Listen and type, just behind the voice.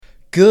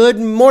Good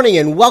morning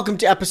and welcome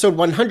to episode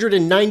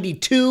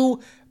 192,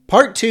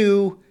 part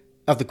 2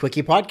 of the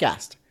Quickie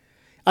Podcast.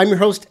 I'm your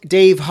host,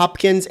 Dave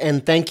Hopkins,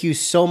 and thank you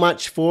so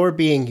much for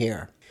being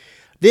here.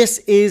 This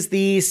is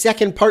the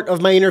second part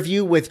of my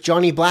interview with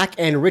Jonny Black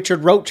and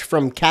Richard Roche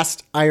from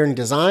Cast Iron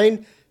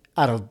Design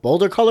out of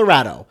Boulder,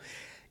 Colorado.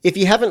 If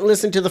you haven't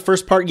listened to the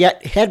first part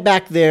yet, head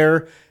back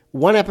there,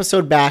 one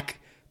episode back,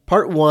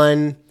 part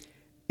 1.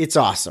 It's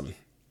awesome.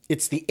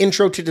 It's the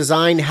intro to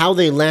design, how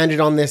they landed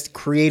on this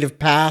creative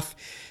path,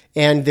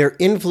 and their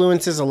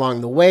influences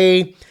along the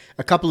way,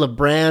 a couple of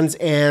brands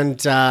and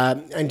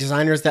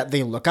designers that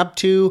they look up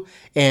to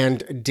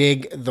and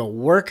dig the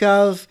work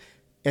of,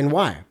 and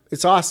why.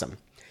 It's awesome.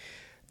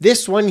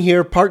 This one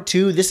here, part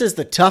 2, this is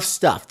the tough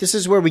stuff. This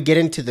is where we get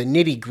into the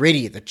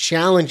nitty-gritty, the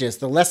challenges,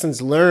 the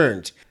lessons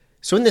learned.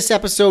 So in this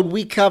episode,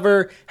 we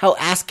cover how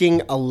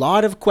asking a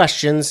lot of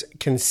questions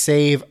can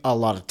save a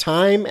lot of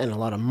time and a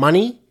lot of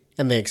money.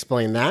 And they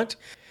explain that.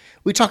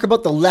 We talk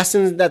about the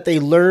lessons that they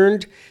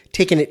learned,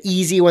 taking it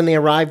easy when they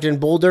arrived in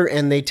Boulder,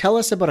 and they tell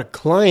us about a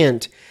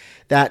client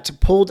that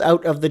pulled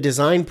out of the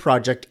design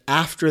project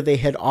after they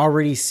had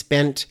already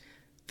spent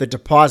the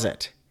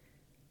deposit.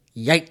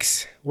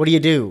 Yikes. What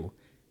do?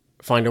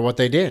 Find out what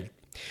they did.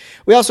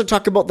 We also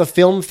talk about the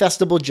film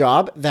festival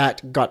job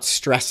that got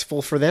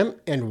stressful for them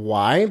and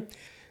why.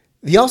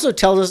 He also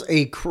tells us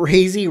a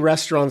crazy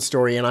restaurant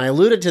story, and I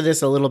alluded to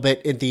this a little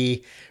bit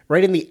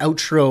right in the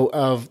outro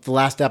of the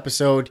last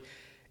episode.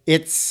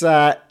 It's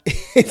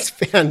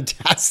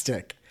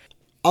fantastic.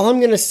 All I'm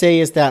going to say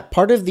is that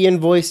part of the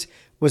invoice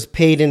was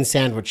paid in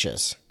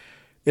sandwiches.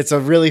 It's a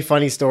really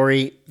funny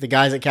story. The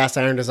guys at Cast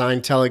Iron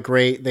Design tell it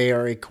great. They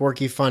are a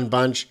quirky, fun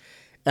bunch,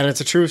 and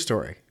it's a true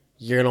story.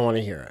 You're going to want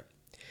to hear it.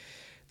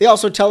 They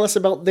also tell us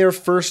about their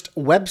first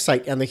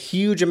website and the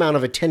huge amount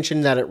of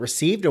attention that it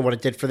received and what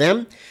it did for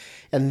them.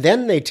 And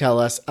then they tell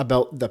us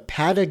about the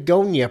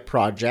Patagonia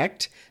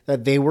project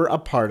that they were a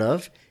part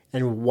of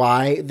and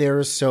why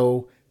they're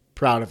so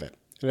proud of it.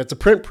 And it's a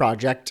print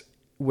project,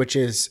 which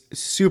is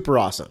super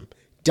awesome.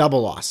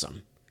 Double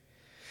awesome.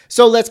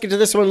 So let's get to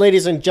this one,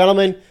 ladies and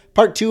gentlemen.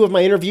 Part 2 of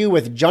my interview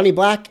with Jonny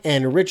Black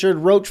and Richard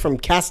Roche from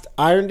Cast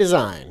Iron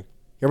Design.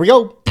 Here we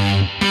go.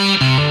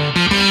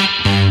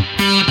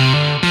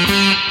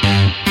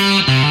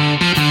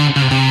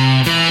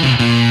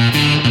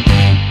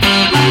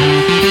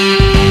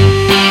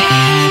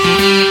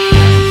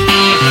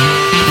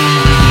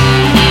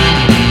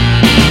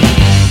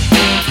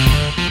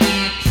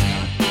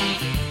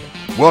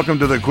 Welcome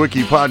to the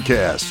Quickie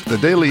Podcast, the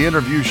daily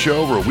interview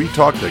show where we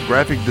talk to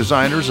graphic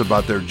designers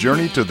about their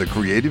journey to the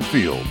creative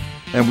field.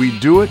 And we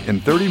do it in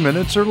 30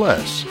 minutes or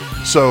less.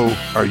 So,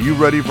 are you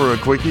ready for a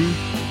Quickie?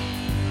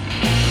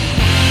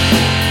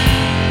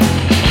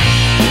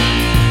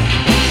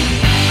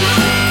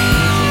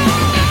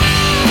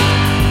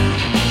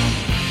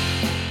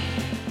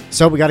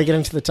 So we got to get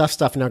into the tough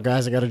stuff now,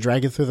 guys. I got to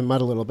drag you through the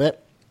mud a little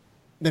bit.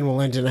 Then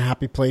we'll end in a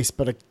happy place.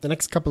 But the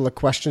next couple of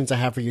questions I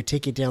have for you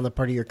take you down the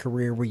part of your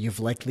career where you've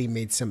likely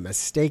made some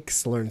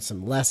mistakes, learned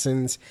some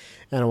lessons,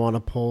 and I want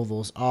to pull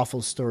those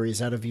awful stories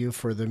out of you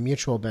for the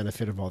mutual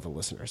benefit of all the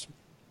listeners.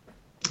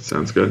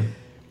 Sounds good.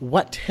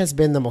 What has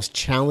been the most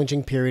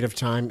challenging period of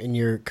time in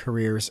your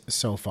careers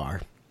so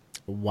far?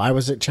 Why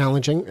was it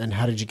challenging, and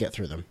how did you get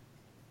through them?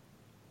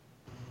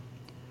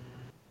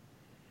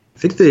 I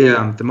think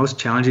the most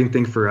challenging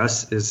thing for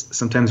us is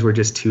sometimes we're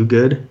just too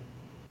good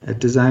at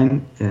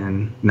design,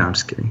 and no, I'm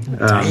just kidding.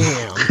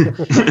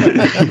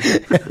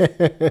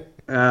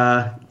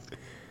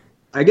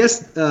 I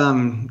guess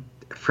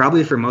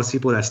probably for most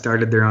people that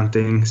started their own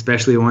thing,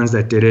 especially ones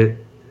that did it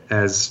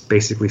as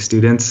basically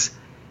students,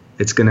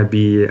 it's going to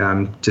be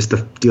just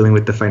dealing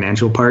with the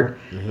financial part.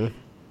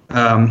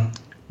 Mm-hmm.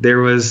 There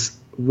was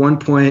one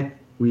point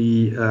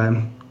we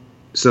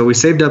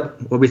saved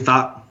up what we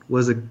thought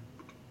was a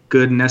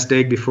good nest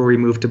egg before we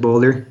moved to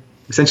Boulder.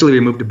 Essentially, we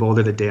moved to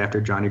Boulder the day after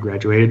Jonny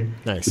graduated.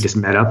 Nice. We just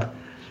met up.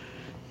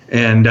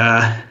 And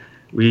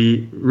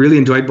we really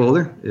enjoyed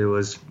Boulder. It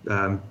was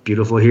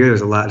beautiful here. There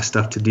was a lot of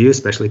stuff to do,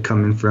 especially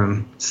coming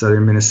from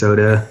southern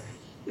Minnesota.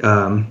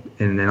 And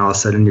then all of a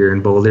sudden you're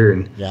in Boulder.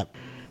 And yep.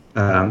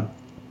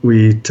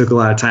 We took a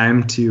lot of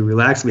time to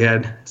relax. We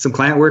had some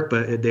client work,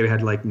 but they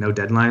had like no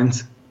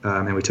deadlines.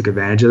 And we took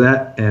advantage of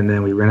that. And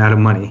then we ran out of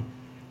money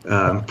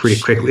pretty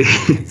quickly.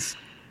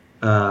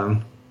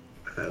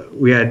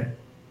 We had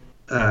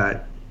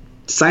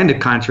signed a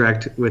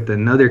contract with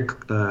another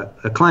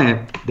a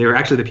client. They were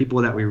actually the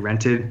people that we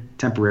rented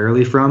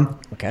temporarily from.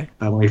 Okay.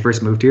 When we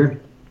first moved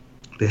here,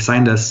 they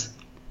signed us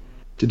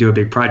to do a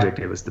big project.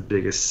 It was the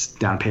biggest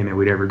down payment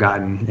we'd ever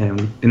gotten.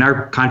 And in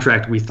our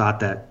contract, we thought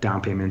that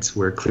down payments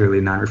were clearly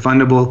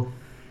non-refundable.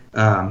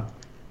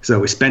 So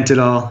we spent it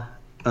all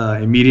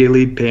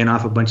immediately, paying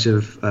off a bunch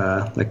of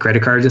like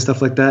credit cards and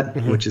stuff like that,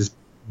 mm-hmm. which is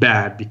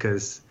bad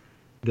because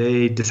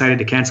they decided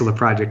to cancel the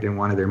project and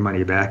wanted their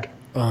money back.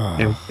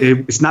 And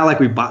it's not like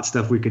we bought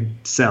stuff we could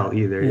sell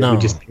either. No. We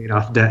just paid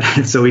off debt.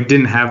 So we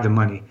didn't have the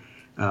money.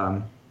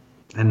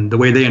 And the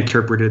way they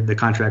interpreted the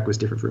contract was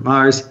different from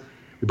ours.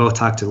 we both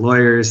talked to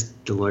lawyers.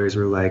 The lawyers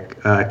were like,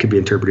 it could be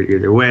interpreted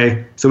either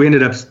way. So we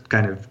ended up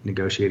kind of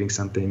negotiating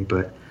something,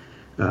 but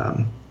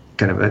kind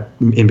of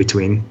in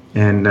between.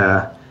 And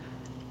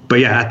but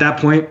yeah, at that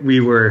point we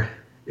were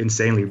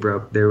insanely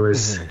broke. There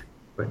was,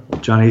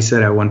 what Jonny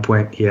said at one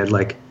point, he had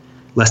like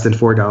less than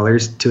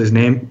 $4 to his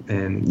name,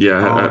 and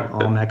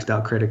all maxed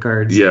out credit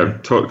cards. Yeah,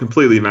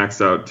 completely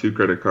maxed out 2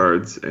 credit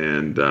cards,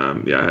 and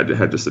I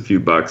had just a few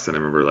bucks, and I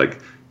remember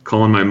like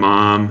calling my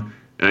mom.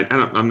 And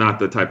I'm not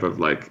the type of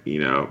like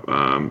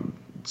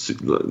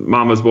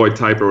mama's boy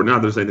type, or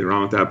not. There's anything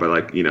wrong with that, but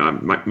like me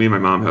and my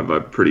mom have a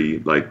pretty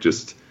like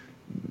just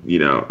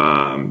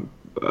normal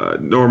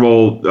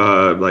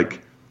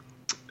like.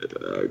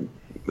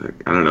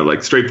 I don't know,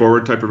 like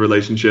straightforward type of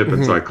relationship.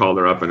 And so I called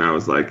her up and I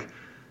was like,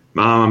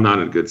 Mom, I'm not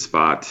in a good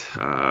spot.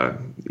 I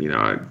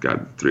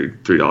got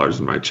 $3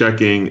 in my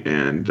checking,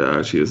 and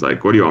she was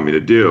like, what do you want me to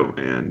do?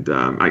 And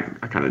I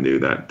kind of knew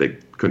that they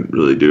couldn't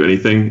really do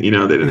anything. They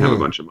didn't have a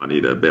bunch of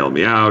money to bail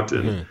me out.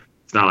 And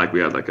it's not like we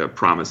had like a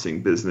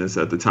promising business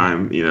at the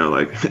time, we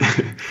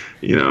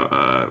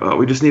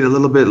just need a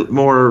little bit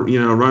more,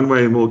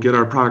 runway and we'll get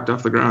our product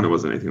off the ground. It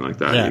wasn't anything like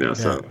that,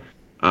 So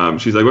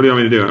she's like, what do you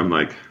want me to do? I'm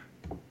like,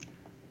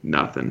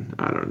 nothing.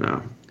 I don't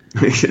know.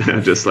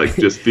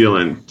 just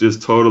feeling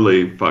just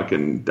totally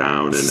fucking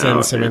down and send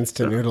out. Some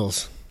instant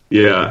noodles.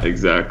 Yeah,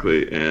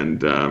 exactly.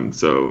 And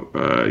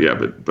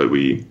but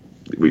we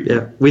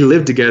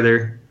lived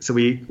together. So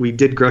we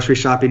did grocery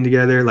shopping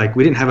together. Like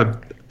we didn't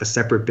have a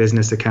separate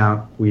business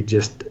account. I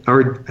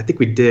think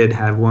we did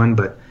have one,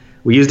 but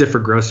we used it for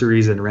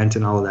groceries and rent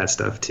and all of that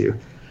stuff too.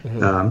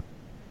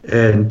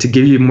 And to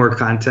give you more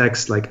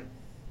context, like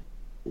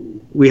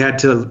we had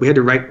to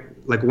write,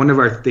 like one of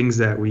our things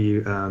that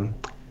we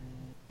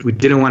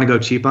didn't want to go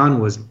cheap on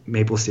was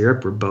maple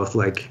syrup. We're both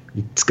like,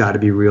 it's got to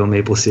be real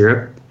maple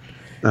syrup.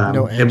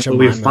 And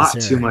we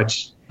fought too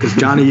much because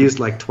Jonny used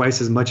like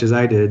twice as much as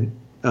I did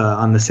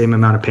on the same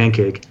amount of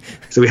pancake.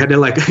 So we had to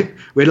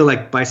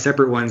buy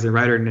separate ones and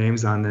write our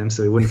names on them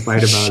so we wouldn't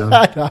fight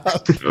about them.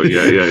 Oh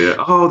yeah.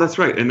 Oh, that's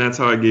right. And that's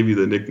how I gave you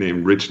the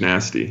nickname Rich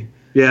Nasty.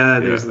 Yeah,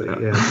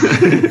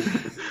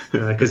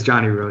 because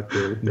Jonny wrote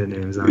the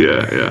names on them.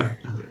 Yeah.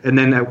 And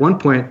then at one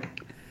point,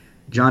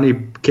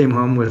 Jonny came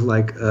home with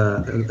like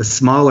a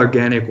small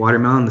organic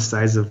watermelon the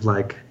size of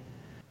like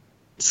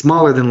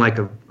smaller than like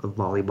a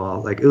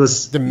volleyball. Like it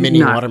was the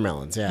mini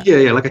watermelons.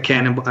 Yeah, like a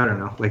cannonball. I don't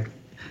know. Like,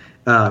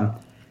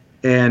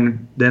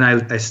 and then I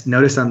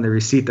noticed on the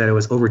receipt that it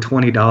was over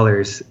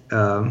 $20.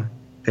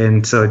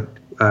 And so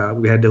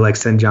we had to like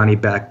send Jonny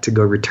back to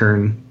go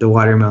return the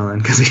watermelon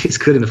because he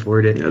just couldn't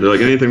afford it. Yeah, they're like,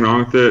 anything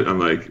wrong with it? I'm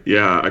like,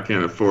 yeah, I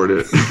can't afford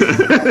it.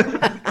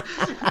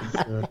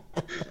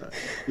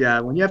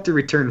 Yeah, when you have to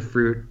return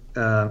fruit,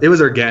 it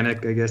was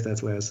organic. I guess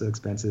that's why it was so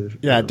expensive.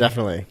 Yeah,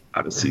 definitely.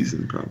 Out of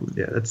season,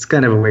 probably. Yeah, that's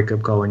kind of a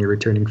wake-up call when you're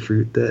returning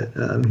fruit that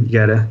you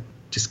got to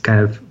just kind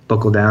of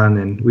buckle down.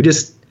 And we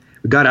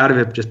got out of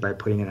it just by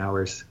putting in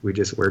hours. We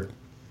just worked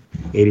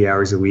 80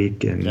 hours a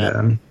week.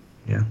 And,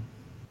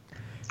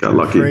 got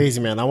lucky.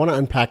 Crazy, man. I want to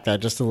unpack that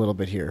just a little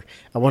bit here.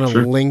 I want to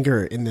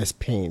linger in this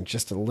pain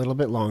just a little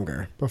bit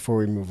longer before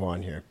we move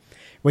on here.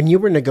 When you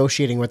were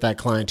negotiating with that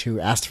client who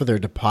asked for their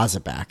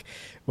deposit back,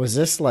 was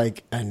this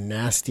like a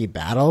nasty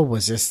battle?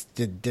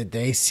 Did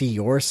they see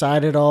your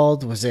side at all?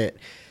 Was it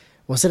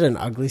an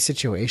ugly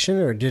situation,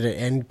 or did it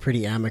end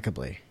pretty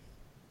amicably?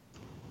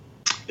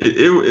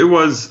 It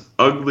was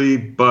ugly,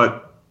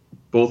 but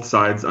both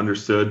sides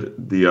understood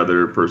the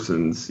other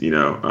person's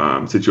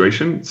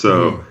situation.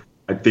 So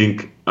I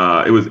think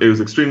it was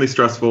extremely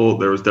stressful.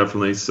 There was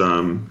definitely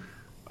some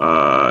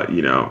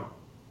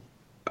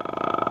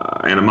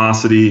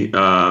animosity.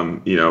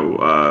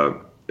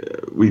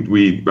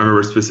 We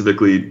remember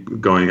specifically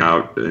going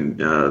out and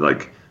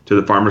like to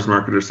the farmer's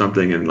market or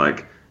something, and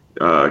like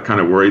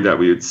kind of worried that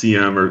we would see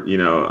him or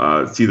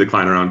see the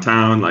client around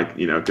town, like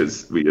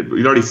because we'd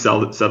already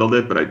settled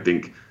it, but I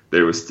think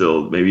there was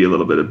still maybe a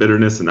little bit of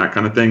bitterness and that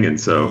kind of thing, and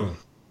so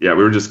we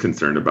were just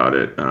concerned about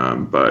it.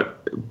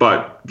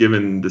 But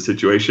given the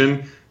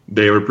situation,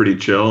 they were pretty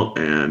chill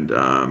and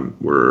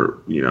were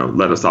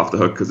let us off the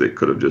hook because it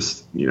could have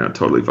just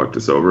totally fucked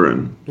us over,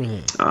 and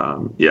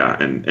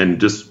and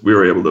just we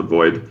were able to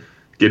avoid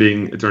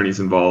getting attorneys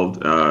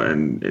involved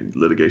and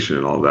litigation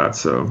and all that.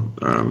 So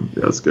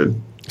that's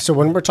good. So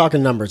when we're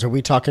talking numbers, are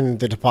we talking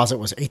the deposit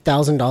was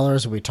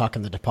 $8,000? Are we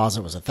talking the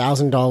deposit was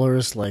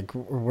 $1,000? Like,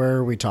 where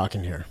are we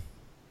talking here?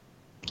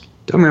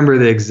 Don't remember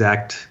the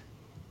exact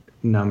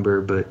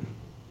number, but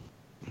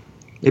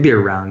maybe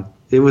around.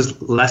 It was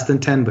less than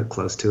 10, but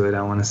close to it,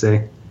 I want to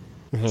say.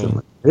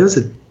 So it was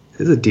a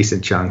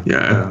decent chunk.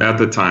 Yeah, at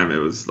the time, it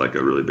was like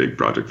a really big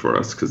project for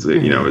us because it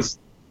was,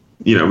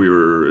 it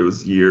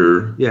was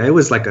year. Yeah, it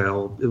was like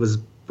it was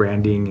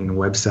branding and a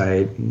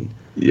website and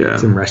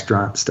some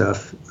restaurant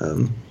stuff,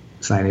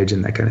 signage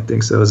and that kind of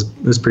thing. So it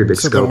was pretty big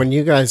scope. So then when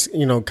you guys,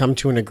 come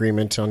to an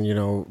agreement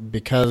on,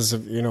 because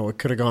of, it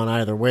could have gone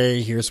either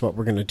way, here's what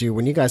we're going to do.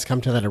 When you guys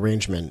come to that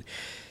arrangement,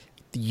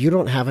 you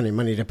don't have any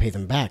money to pay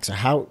them back. So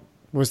how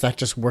was that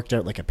just worked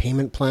out like a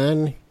payment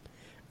plan?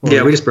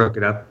 Yeah, we just broke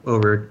it up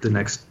over the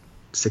next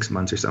 6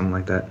 months or something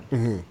like that.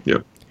 Mm-hmm.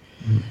 Yep.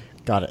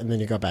 Got it. And then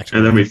you go back to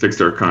And then we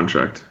fixed our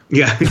contract.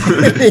 Yeah.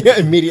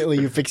 Immediately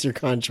you fix your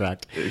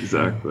contract.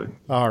 Exactly.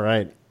 All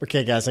right.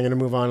 Okay, guys, I'm going to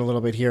move on a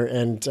little bit here,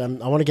 and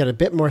I want to get a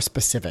bit more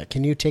specific.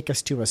 Can you take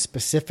us to a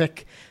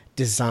specific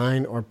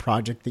design or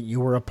project that you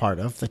were a part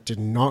of that did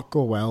not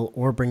go well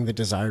or bring the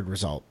desired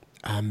result?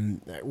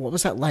 What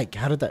was that like?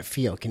 How did that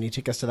feel? Can you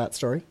take us to that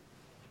story?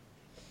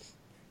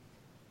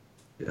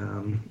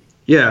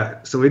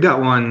 Yeah. So we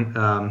got one.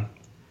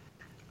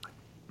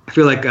 I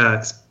feel like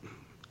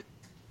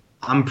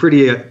I'm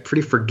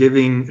pretty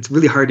forgiving. It's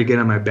really hard to get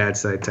on my bad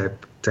side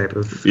type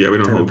of. Yeah, we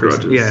don't hold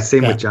person. grudges. Yeah,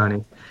 same with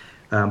Jonny.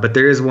 But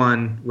there is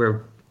one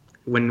where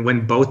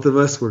when both of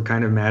us were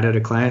kind of mad at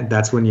a client,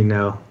 that's when you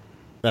know.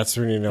 That's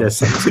when you know it's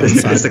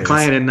the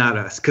client and not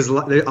us, because a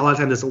lot of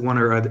times it's one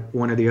or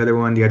the other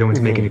one. The other one's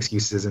making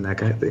excuses and that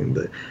kind of thing.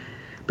 But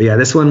yeah,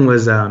 this one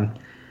was it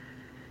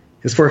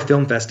was for a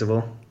film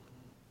festival,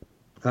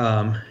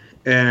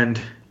 and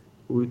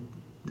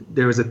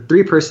there was a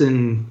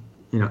 3-person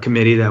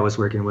committee that was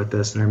working with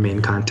us, and our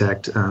main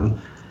contact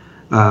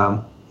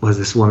was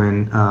this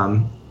woman,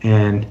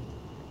 and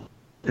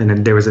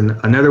then there was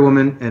another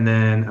woman, and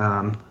then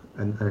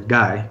a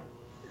guy.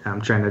 I'm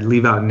trying to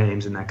leave out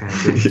names and that kind of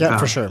thing. Yeah,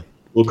 for sure.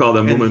 We'll call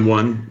them woman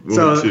 1,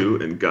 woman 2,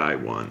 and guy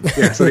 1.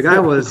 Yeah. So the guy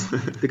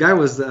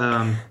was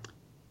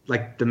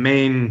like the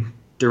main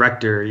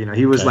director.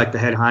 He was like the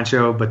head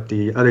honcho, but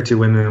the other 2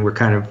 women were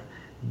kind of,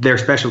 their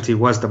specialty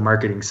was the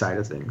marketing side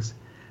of things.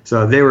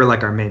 So they were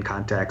like our main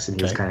contacts, and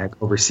he was kind of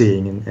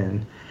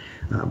overseeing.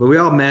 But we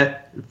all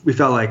met. We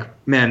felt like,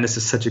 man, this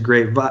is such a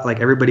great like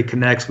everybody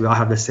connects. We all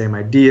have the same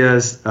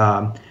ideas.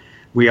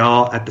 We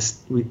all at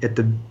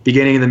the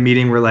beginning of the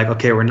meeting were like,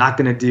 okay, we're not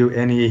going to do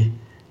any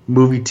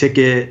movie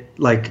ticket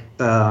like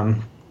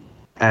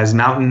as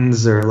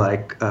mountains or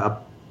like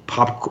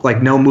pop,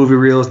 like no movie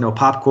reels, no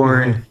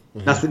popcorn,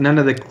 nothing, none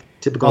of the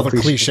typical all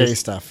the cliche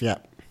stuff. Yeah.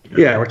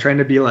 Yeah, we're trying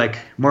to be like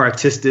more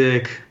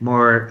artistic,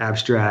 more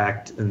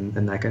abstract,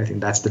 and that kind of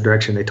thing. That's the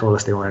direction they told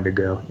us they wanted to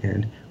go,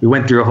 and we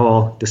went through a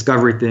whole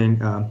discovery thing.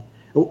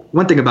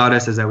 One thing about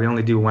us is that we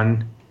only do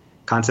one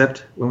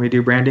concept when we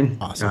do branding.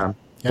 Awesome.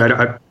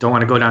 I don't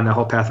want to go down that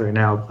whole path right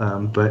now,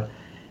 but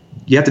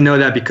you have to know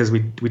that because we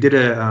did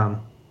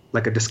a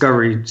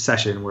discovery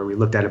session where we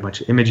looked at a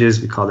bunch of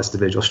images. We call this the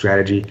visual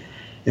strategy,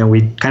 and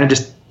we kind of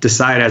just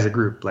decide as a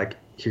group, like,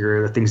 here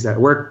are the things that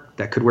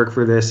could work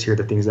for this. Here are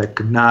the things that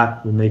could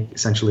not. We make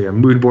essentially a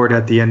mood board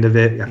at the end of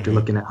it after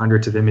looking at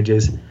hundreds of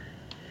images.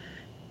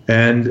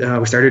 And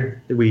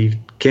we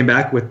came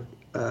back with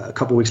a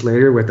couple weeks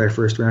later with our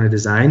first round of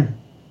design,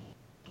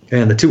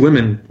 and the 2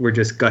 women were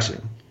just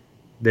gushing.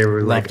 They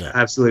were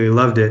absolutely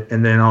loved it.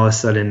 And then all of a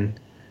sudden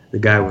the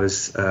guy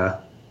was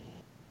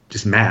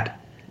just mad.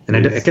 And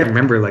I can't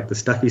remember like the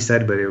stuff he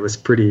said, but it was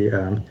pretty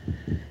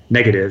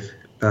negative.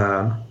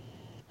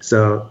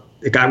 So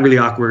it got really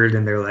awkward,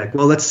 and they're like,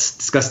 well, let's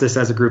discuss this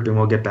as a group and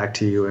we'll get back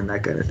to you and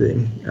that kind of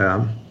thing.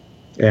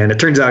 And it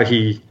turns out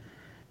he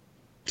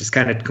just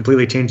kind of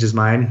completely changed his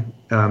mind.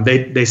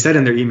 They said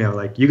in their email,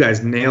 like, you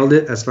guys nailed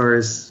it as far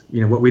as,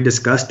 what we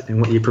discussed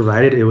and what you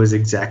provided. It was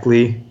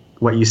exactly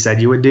what you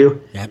said you would do.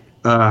 Yep.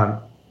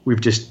 We've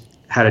just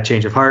had a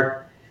change of heart.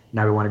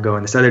 Now we want to go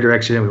in this other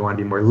direction. We want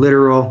to be more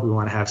literal. We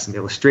want to have some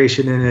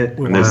illustration in it.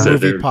 We want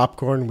movie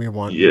popcorn. We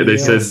want they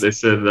said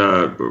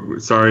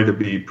sorry to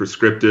be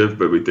prescriptive,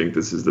 but we think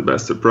this is the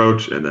best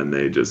approach. And then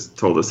they just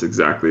told us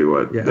exactly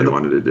what they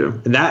wanted to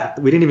do. And that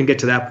we didn't even get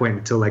to that point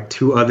until like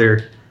 2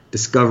 other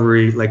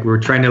discovery. Like, we were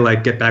trying to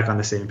like get back on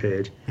the same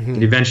page. Mm-hmm.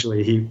 And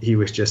eventually he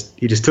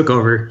just took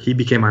over. He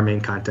became our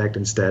main contact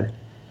instead.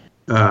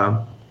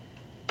 And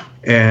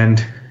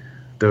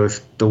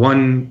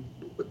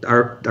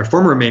our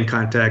former main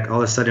contact all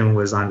of a sudden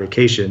was on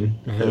vacation,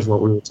 is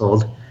what we were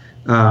told,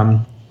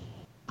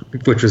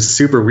 which was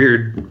super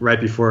weird right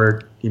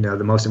before,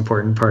 the most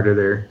important part of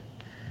their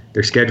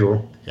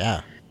schedule.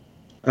 Yeah.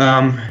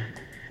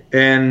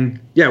 And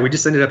yeah, we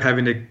just ended up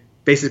having to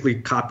basically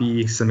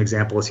copy some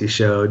examples he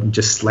showed,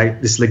 just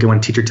like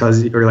when teacher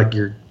tells you, or like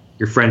your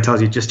friend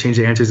tells you, just change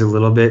the answers a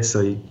little bit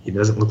so it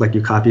doesn't look like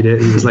you copied it.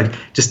 He was like,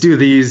 just do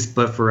these,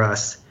 but for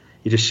us.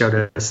 He just showed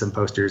us some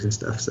posters and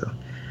stuff. So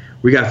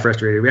we got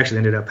frustrated. We actually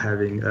ended up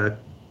having a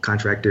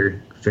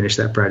contractor finish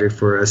that project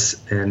for us.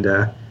 And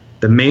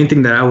the main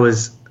thing that I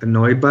was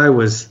annoyed by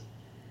was,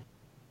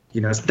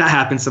 that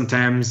happens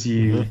sometimes.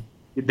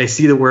 They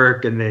see the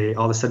work and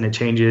all of a sudden it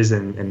changes.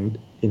 And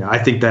I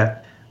think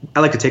that I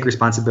like to take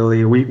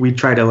responsibility. We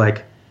try to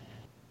like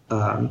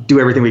do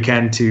everything we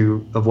can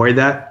to avoid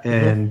that.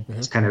 And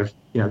it's kind of,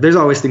 there's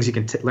always things you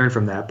can learn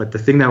from that. But the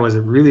thing that was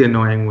really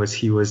annoying was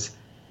he was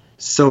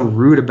so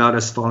rude about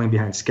us falling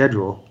behind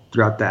schedule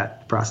throughout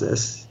that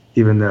process,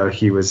 even though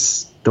he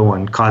was the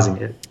one causing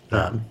it.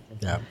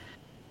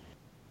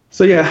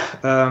 So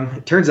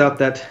it turns out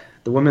that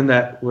the woman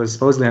that was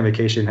supposedly on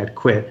vacation had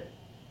quit,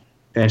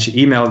 and she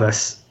emailed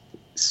us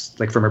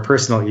like from her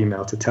personal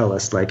email to tell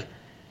us, like,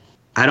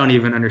 I don't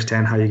even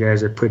understand how you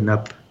guys are putting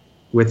up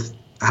with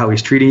how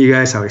he's treating you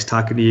guys, how he's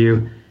talking to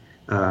you.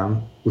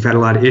 we've had a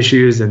lot of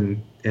issues,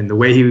 and the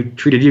way he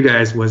treated you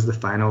guys was the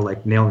final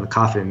like nail in the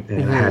coffin,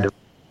 and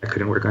I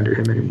couldn't work under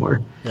him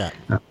anymore. Yeah.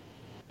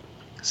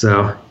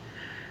 So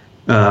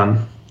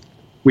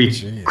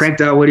we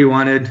cranked out what he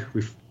wanted.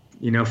 We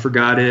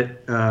forgot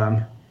it.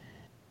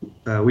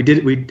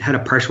 We had a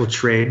partial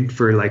trade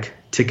for like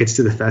tickets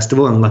to the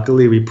festival, and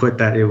luckily we put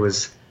that it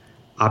was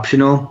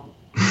optional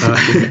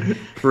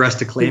for us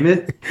to claim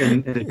it,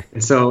 and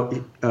so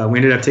we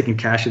ended up taking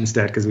cash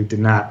instead because we did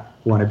not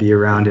want to be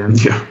around him.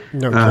 Yeah,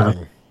 no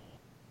kidding.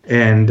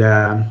 And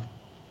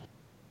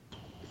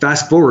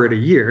fast forward a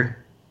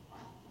year,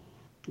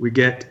 we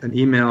get an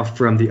email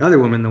from the other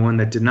woman, the one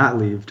that did not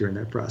leave during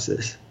that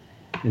process,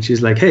 and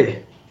she's like,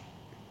 "Hey,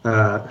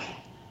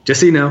 just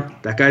so you know,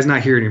 that guy's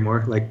not here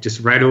anymore. Like, just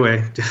right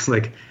away, just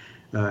like."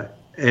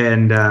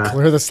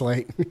 Clear the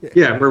slate.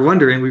 Yeah, we're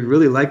wondering, we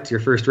really liked your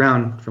first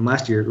round from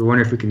last year. We're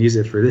wondering if we can use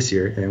it for this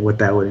year and what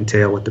that would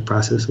entail, what the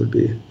process would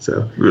be.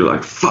 So we were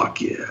like, fuck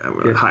yeah.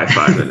 We're like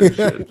high-fiving and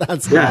shit.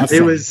 That's awesome.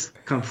 It was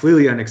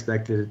completely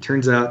unexpected. It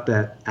turns out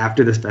that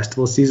after this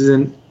festival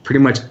season, pretty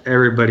much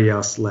everybody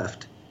else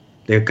left.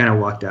 They kind of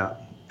walked out.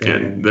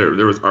 And there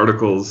was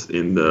articles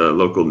in the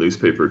local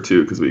newspaper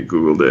too, because we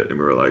Googled it and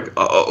we were like,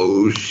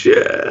 oh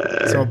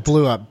shit. So it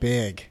blew up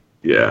big.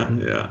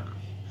 Yeah.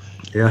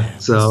 Yeah,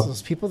 so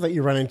those people that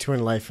you run into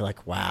in life are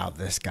like, wow,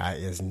 this guy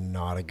is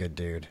not a good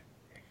dude.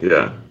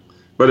 Yeah,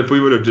 but if we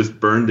would have just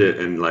burned it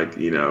and left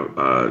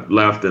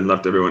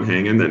everyone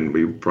hanging, then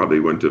we probably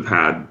wouldn't have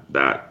had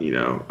that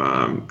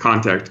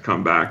contact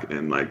come back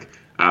and like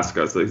ask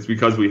us. Like, it's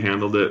because we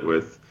handled it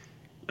with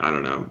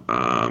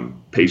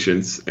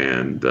patience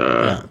and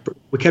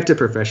we kept it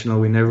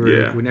professional. We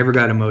never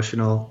got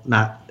emotional,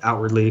 not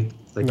outwardly.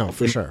 Like, no,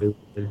 for sure.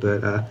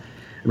 But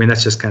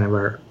that's just kind of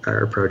our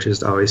approach, is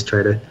to always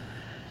try to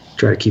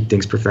keep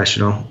things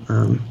professional.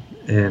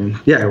 And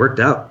it worked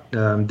out.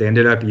 They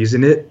ended up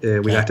using it.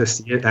 We got to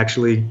see it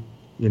actually,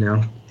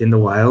 in the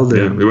wild.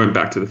 Yeah, we went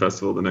back to the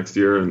festival the next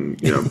year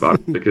and, bought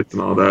tickets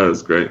and all that. It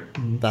was great.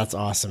 That's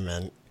awesome,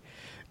 man.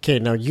 Okay,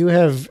 now you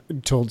have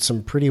told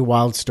some pretty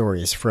wild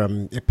stories,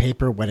 from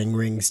paper wedding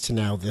rings to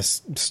now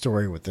this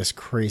story with this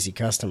crazy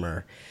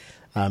customer.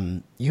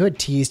 You had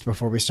teased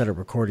before we started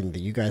recording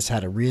that you guys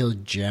had a real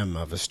gem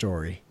of a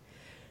story.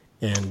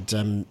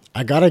 And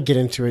I got to get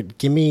into it.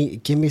 Give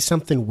me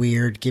something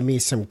weird. Give me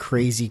some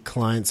crazy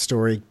client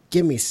story.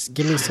 Give me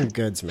some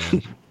goods,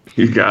 man.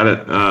 You got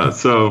it.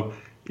 So,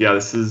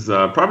 this is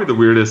probably the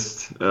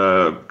weirdest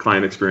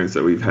client experience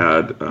that we've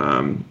had.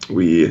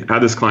 We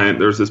had this client.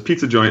 There was this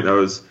pizza joint that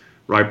was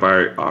right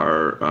by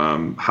our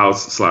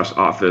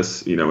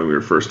house/office, when we were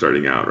first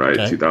starting out, right?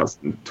 Okay.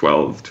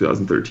 2012,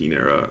 2013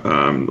 era.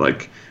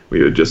 We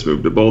had just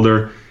moved to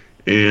Boulder.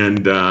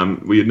 And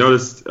we had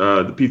noticed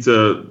the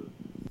pizza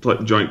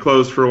joint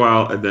closed for a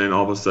while, and then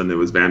all of a sudden it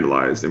was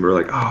vandalized, and we were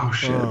like, oh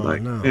shit,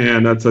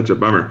 man, that's such a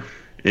bummer.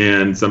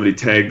 And somebody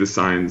tagged the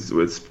signs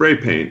with spray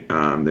paint.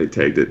 They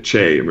tagged it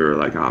Che, and we were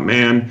like, oh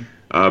man.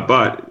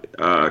 But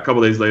a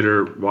couple days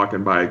later,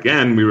 walking by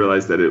again, we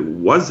realized that it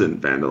wasn't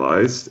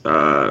vandalized,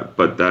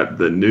 but that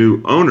the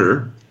new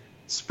owner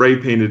spray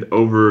painted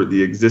over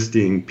the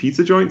existing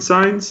pizza joint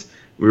signs.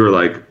 We were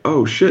like,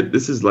 oh shit,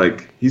 this is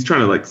like, he's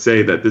trying to like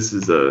say that this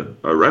is a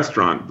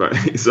restaurant. But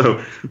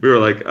so we were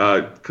like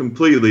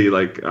completely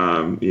like,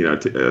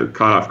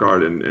 caught off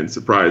guard and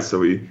surprised. So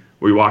we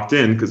walked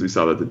in because we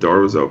saw that the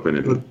door was open.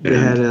 And they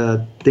had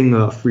a thing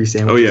of free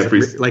sandwiches. Oh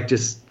yeah, like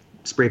just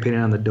spray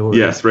painted on the door.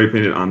 Yeah, spray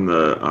painted on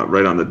the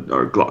right on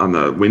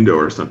the window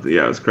or something.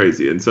 Yeah, it was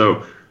crazy. And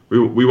so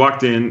we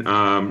walked in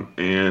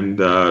and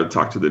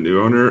talked to the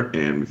new owner,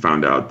 and we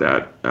found out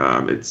that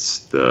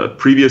it's the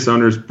previous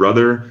owner's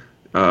brother.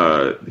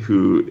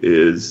 Who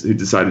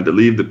decided to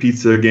leave the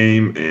pizza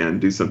game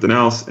and do something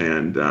else,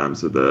 and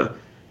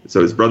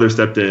so his brother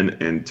stepped in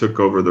and took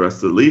over the rest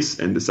of the lease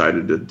and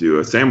decided to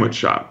do a sandwich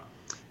shop.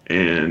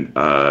 And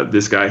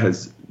this guy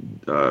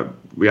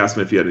we asked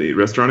him if he had any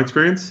restaurant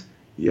experience.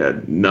 He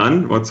had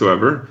none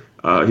whatsoever.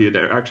 He had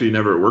actually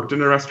never worked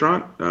in a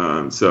restaurant.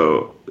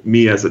 So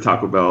me as a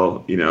Taco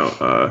Bell,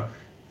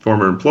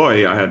 former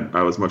employee,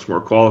 I was much more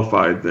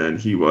qualified than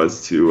he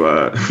was to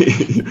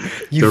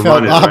you to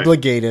felt run it,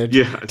 obligated.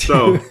 Right? Yeah.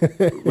 So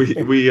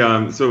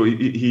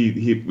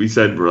we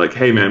said, we're like,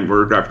 hey man,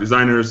 we're graphic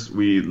designers.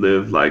 We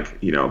live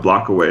like a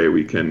block away.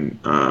 We can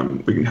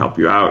help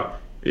you out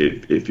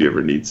if you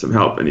ever need some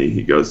help. And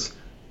he goes,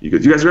 you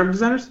guys are graphic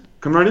designers?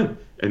 Come right in.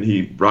 And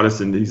he brought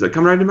us in. He's like,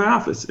 come right into my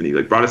office. And he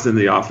like brought us into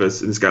the office.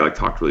 And this guy like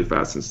talked really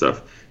fast and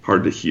stuff,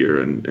 hard to hear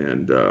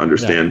and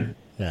understand.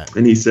 Yeah.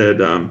 And he said,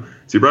 so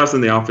he brought us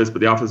in the office, but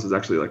the office was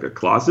actually like a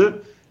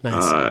closet.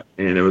 Nice.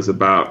 And it was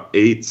about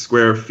 8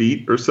 square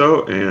feet or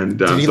so. And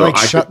did he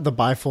shut the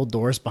bifold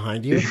doors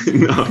behind you?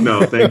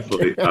 No,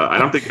 thankfully. I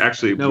don't think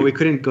actually. No, we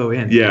couldn't go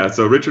in. Yeah,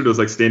 so Richard was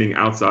like standing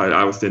outside.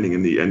 I was standing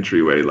in the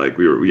entryway. Like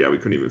we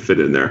couldn't even fit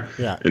in there.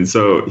 Yeah. And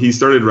so he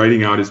started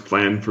writing out his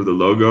plan for the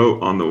logo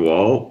on the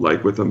wall,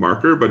 like with a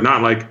marker, but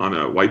not like on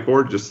a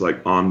whiteboard, just like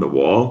on the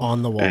wall.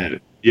 On the wall. And,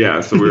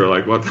 yeah, so we were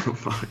like, what the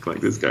fuck? Like,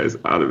 this guy's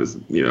out of his,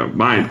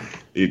 mind.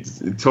 He's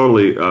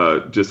totally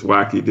just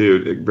wacky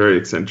dude, very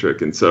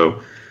eccentric. And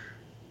so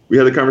we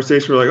had a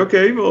conversation. We're like,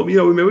 okay, well,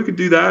 maybe we could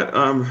do that.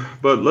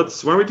 But why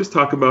don't we just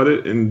talk about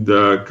it and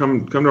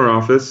come to our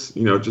office,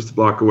 just a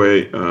block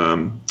away,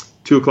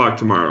 2:00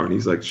 tomorrow. And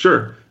he's like,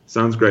 sure,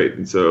 sounds great.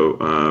 And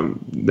so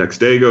next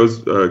day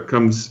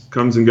comes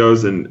and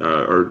goes, and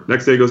or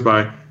next day goes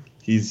by.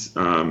 He's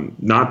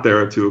not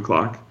there at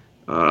 2:00.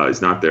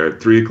 He's not there at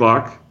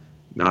 3:00.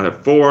 Not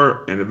at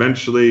 4, and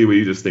eventually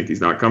we just think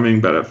he's not coming.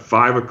 But at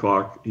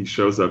 5:00, he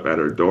shows up at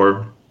our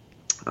door.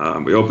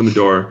 We open the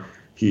door.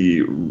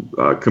 He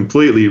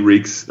completely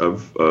reeks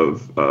of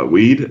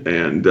weed,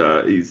 and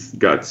he's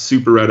got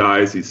super red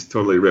eyes. He's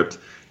totally ripped.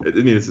 I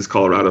mean, this is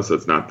Colorado, so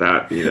it's not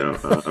that,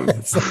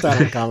 It's not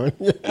that uncommon.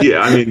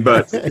 Yeah, I mean,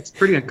 but it's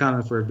pretty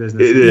uncommon for a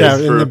business. It is, yeah,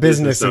 in for the a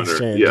business owner.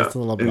 exchange, Yeah, it's a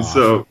little bit and off.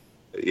 so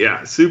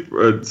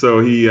super.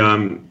 So he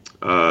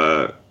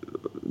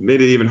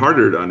made it even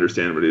harder to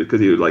understand what he did, because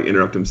he would like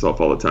interrupt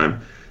himself all the time.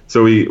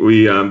 So we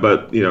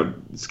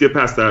skip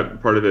past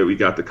that part of it. We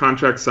got the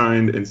contract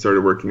signed and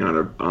started working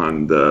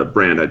on the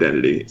brand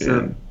identity.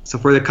 So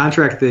for the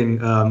contract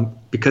thing,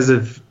 because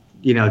of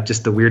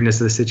just the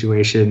weirdness of the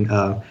situation,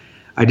 I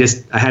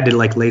had to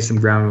like lay some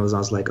ground rules. I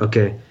was like,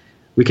 okay,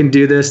 we can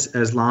do this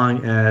as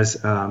long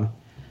as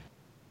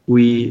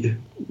we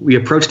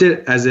approached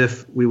it as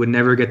if we would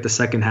never get the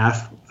second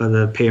half of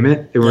the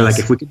payment. And we're like,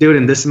 if we could do it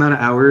in this amount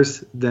of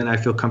hours, then I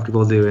feel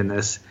comfortable doing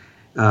this.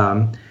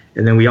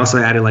 And then we also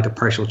added like a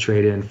partial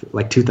trade-in,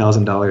 like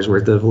 $2,000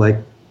 worth of like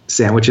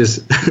sandwiches,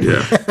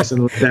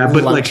 something like that.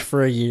 But lunch like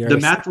for a year. The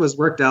math was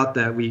worked out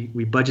that we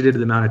budgeted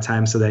the amount of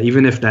time so that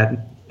even if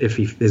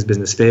his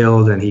business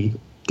failed and he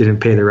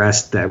didn't pay the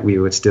rest, that we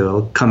would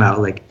still come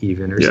out like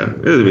even or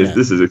something. I mean,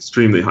 this is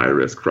extremely high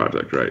risk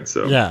project, right?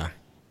 So yeah.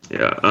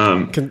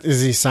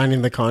 Is he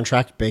signing the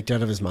contract baked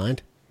out of his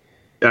mind?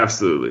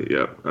 Absolutely,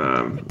 yeah.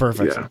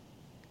 Perfect. Yeah.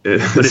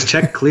 But his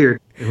check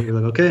cleared. And we were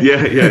like, okay.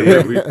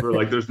 Yeah. We were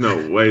like, there's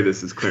no way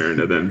this is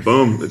clearing. And then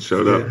boom, it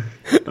showed up.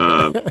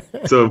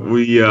 So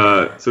we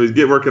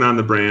get working on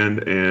the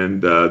brand,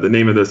 and the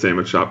name of the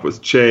sandwich shop was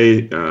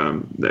Che.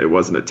 It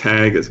wasn't a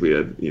tag, as we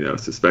had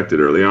suspected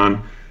early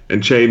on.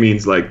 And Che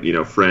means like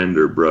friend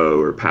or bro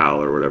or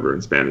pal or whatever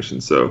in Spanish.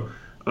 And so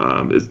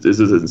this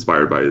is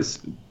inspired by his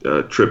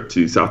trip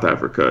to South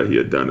Africa. He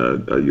had done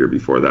a year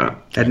before that.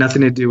 Had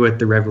nothing to do with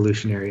the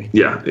revolutionary.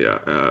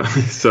 Yeah.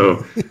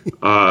 So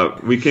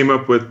we came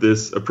up with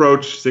this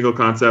approach, single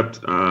concept,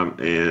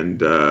 and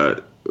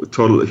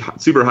totally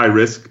super high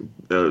risk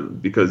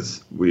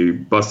because we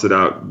busted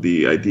out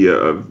the idea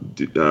of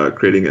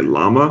creating a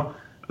llama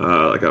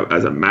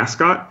as a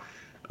mascot.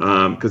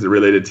 Because it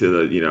related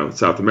to the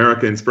South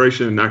America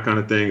inspiration and that kind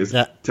of thing. It's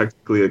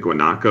technically a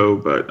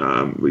guanaco, but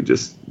we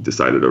just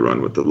decided to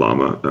run with the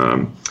llama.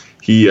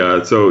 We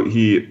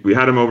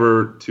had him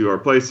over to our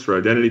place for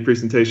identity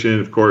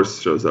presentation. Of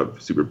course, shows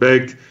up super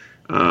baked,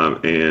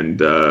 and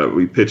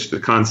we pitched the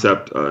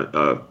concept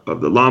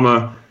of the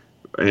llama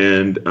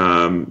and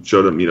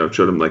showed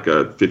him like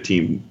a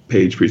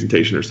 15-page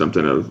presentation or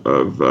something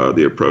of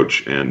the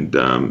approach. And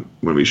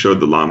when we showed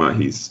the llama,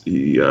 he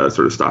sort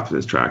of stopped in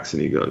his tracks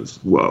and he goes,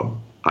 "Whoa,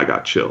 I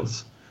got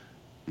chills."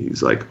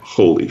 He's like,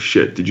 "Holy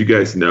shit, did you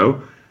guys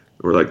know?"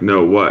 We're like,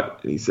 "No, what?"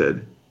 And he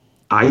said,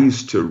 "I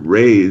used to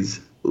raise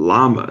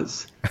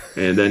llamas."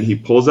 And then he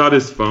pulls out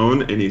his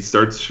phone and he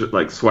starts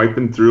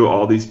swiping through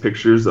all these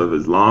pictures of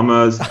his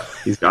llamas.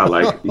 He's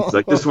like,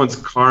 "This one's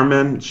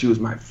Carmen. She was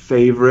my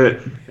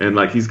favorite." And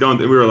he's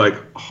going, and we were like,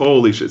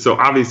 "Holy shit!" So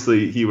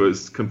obviously he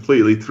was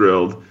completely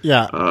thrilled.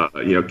 Yeah.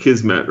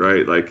 Kismet,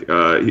 right?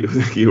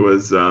 He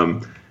was,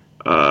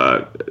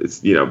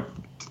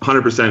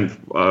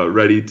 100%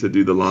 ready to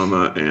do the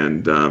llama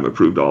and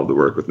approved all of the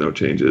work with no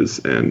changes.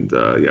 And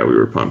we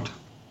were pumped.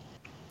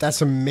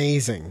 That's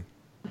amazing.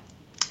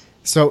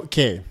 So,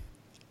 okay,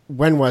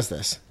 when was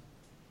this?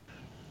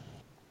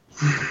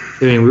 I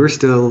mean, we were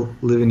still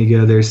living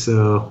together,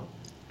 so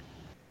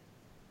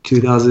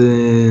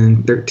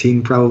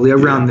 2013 probably,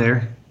 around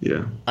there.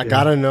 Yeah. I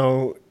gotta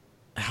know,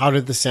 how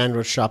did the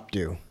sandwich shop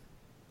do?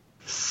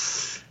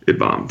 It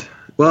bombed.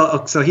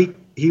 Well, so he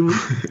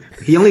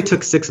only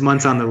took 6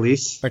 months on the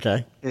lease.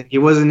 Okay. And he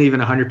wasn't even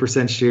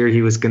 100% sure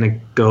he was going to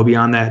go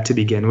beyond that to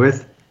begin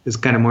with. It was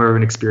kind of more of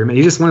an experiment.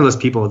 He's just one of those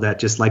people that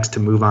just likes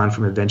to move on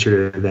from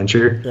adventure to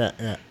adventure.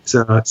 Yeah.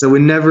 So we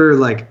never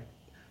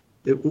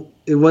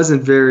it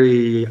wasn't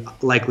very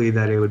likely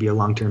that it would be a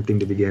long-term thing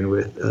to begin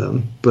with.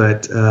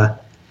 But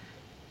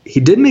he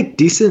did make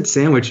decent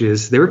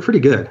sandwiches. They were pretty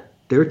good.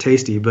 They were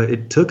tasty, but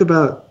it took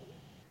about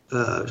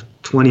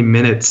 20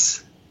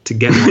 minutes to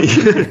get one.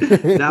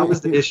 That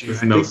was the issue.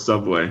 No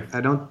Subway. I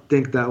don't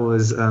think that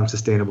was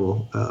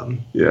sustainable.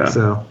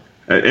 So.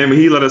 And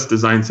he let us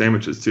design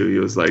sandwiches too. He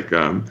was like,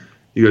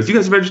 he goes, "You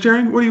guys are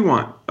vegetarian? What do you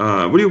want?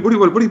 What do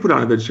you put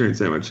on a vegetarian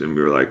sandwich?" And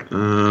we were like,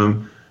 I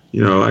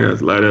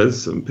got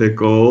lettuce, some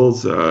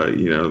pickles.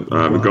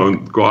 We're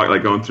going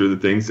through the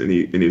things, and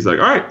he's like,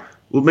 "All right,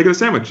 we'll make it a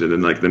sandwich." And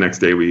then the next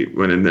day we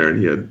went in there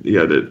and he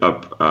had it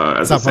up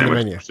as a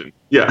sandwich option.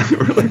 Yeah,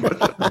 we're like, what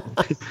the hell?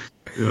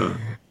 Yeah.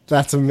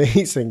 That's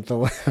amazing. The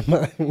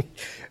llama.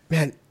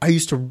 Man, I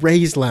used to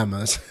raise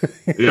llamas.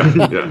 Yeah.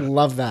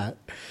 Love that.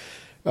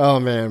 Oh,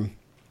 man.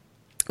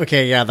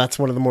 Okay, yeah, that's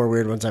one of the more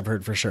weird ones I've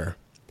heard for sure.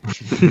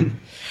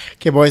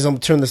 Okay, boys, I'm going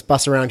to turn this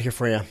bus around here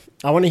for you.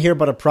 I want to hear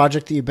about a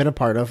project that you've been a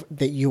part of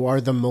that you are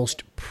the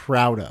most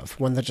proud of,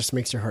 one that just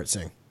makes your heart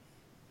sing.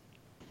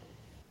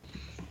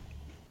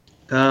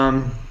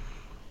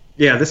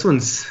 Yeah, this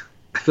one's,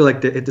 I feel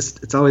like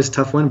it's always a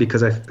tough one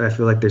because I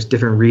feel like there's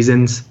different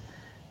reasons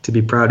to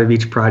be proud of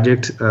each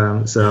project.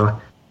 So I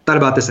thought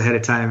about this ahead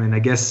of time, and I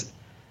guess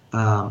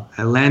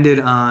I landed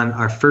on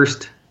our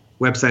first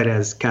website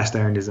as Cast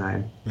Iron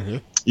Design. Mm-hmm.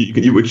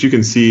 Which you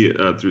can see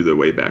through the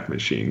Wayback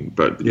Machine,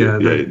 but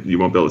you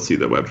won't be able to see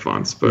the web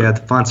fonts. But yeah,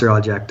 the fonts are all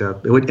jacked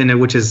up,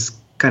 which is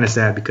kind of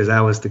sad because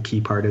that was the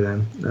key part of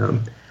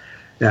them.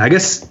 I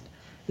guess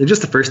it's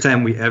just the first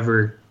time we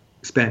ever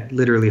spent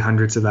literally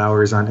hundreds of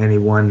hours on any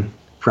one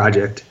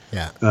project.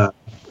 Yeah.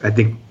 I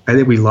think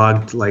we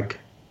logged like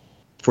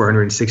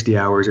 460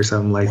 hours or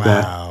something like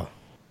that.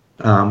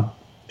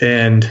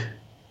 And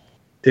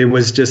it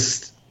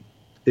was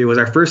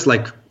our first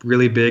like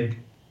really big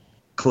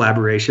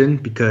collaboration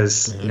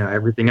because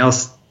everything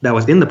else that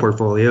was in the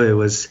portfolio, it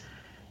was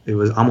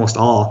almost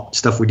all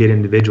stuff we did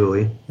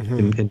individually,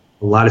 and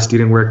a lot of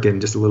student work and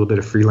just a little bit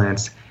of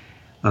freelance.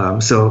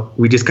 So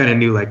we just kind of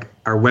knew like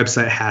our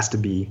website has to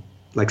be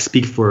like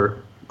speak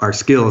for our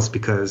skills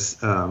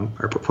because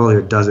our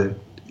portfolio doesn't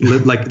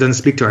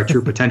speak to our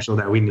true potential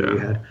that we knew we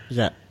had.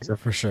 Yeah, so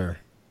for sure.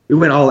 We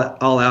went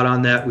all out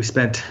on that. We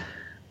spent,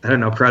 I don't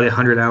know, probably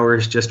 100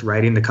 hours just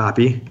writing the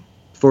copy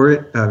for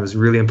it. It was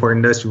really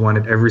important to us. We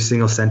wanted every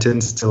single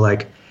sentence to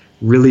like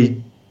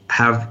really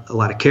have a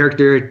lot of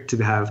character,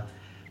 to have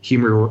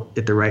humor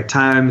at the right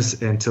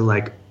times, and to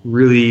like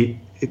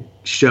really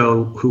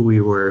show who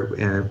we were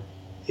and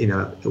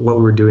what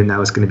we were doing that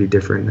was going to be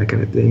different, that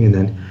kind of thing. And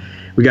then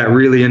we got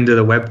really into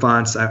the web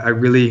fonts. I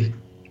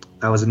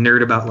was a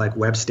nerd about like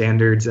web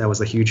standards. That was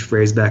a huge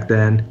phrase back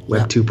then,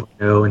 Web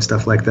 2.0 and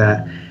stuff like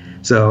that.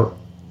 So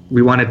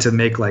we wanted to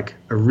make like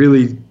a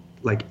really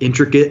like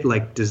intricate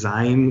like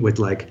design with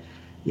like,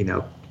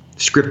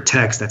 script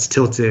text that's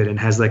tilted and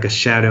has like a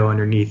shadow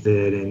underneath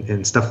it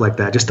and stuff like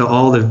that. Just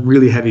all the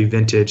really heavy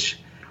vintage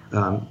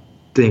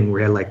thing.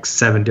 We had like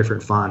 7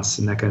 different fonts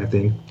and that kind of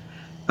thing.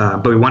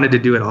 But we wanted to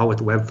do it all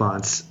with web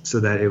fonts so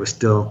that it was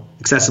still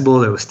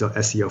accessible, it was still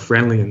SEO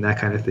friendly and that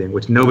kind of thing,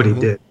 which nobody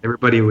did.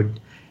 Everybody would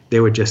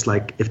just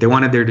like, if they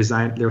wanted their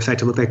site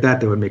to look like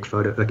that, they would make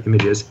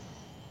images.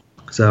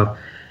 So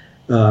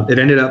it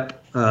ended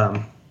up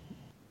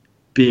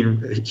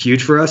being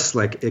huge for us.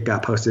 Like it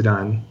got posted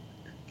on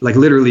like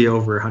literally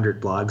over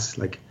 100 blogs,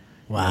 like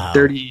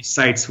 30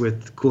 sites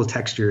with cool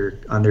texture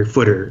on their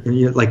footer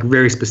and like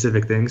very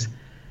specific things.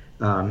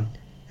 And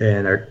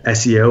our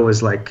SEO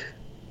was like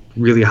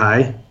really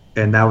high,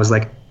 and that was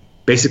like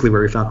basically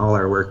where we found all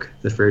our work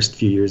the first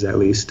few years at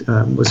least,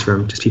 was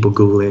from just people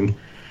Googling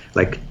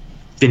like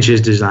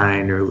Finch's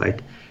design or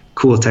like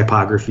cool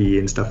typography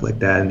and stuff like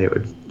that, and they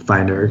would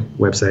find our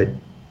website.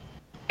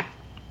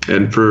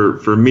 And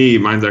for me,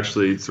 mine's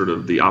actually sort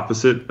of the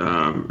opposite.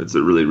 It's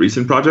a really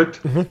recent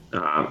project,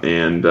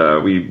 and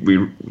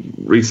we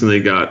recently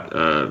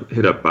got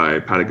hit up by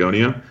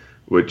Patagonia,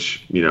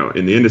 which,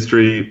 in the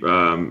industry,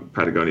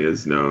 Patagonia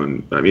is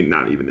known, I mean,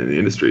 not even in the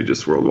industry,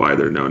 just worldwide,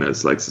 they're known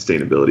as like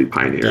sustainability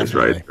pioneers,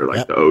 Definitely. Right? They're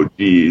like the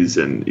OGs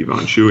and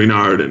Yvonne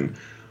Chouinard and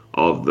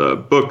all of the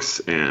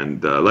books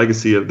and the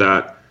legacy of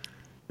that.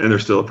 And they're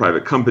still a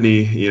private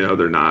company,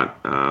 they're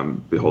not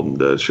beholden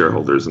to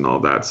shareholders and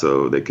all that,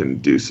 so they can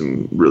do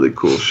some really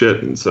cool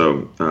shit. And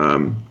so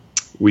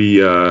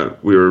we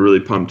were really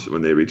pumped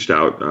when they reached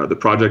out. The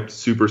project,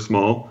 super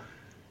small,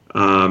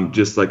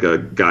 just like a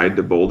guide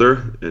to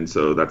Boulder. And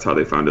so that's how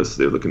they found us.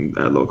 They were looking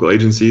at local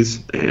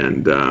agencies.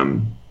 And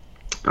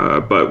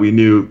but we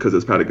knew, because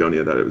it's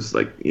Patagonia, that it was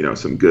like,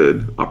 some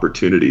good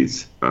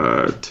opportunities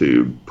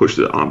to push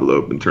the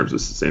envelope in terms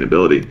of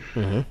sustainability.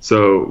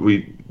 So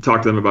we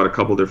talked to them about a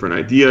couple different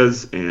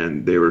ideas,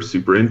 and they were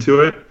super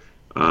into it.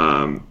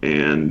 They're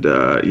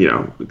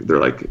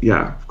like,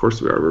 yeah, of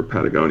course we are. We're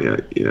Patagonia,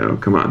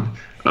 come on.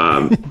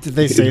 Did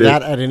they say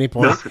that at any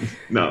point?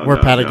 No. We're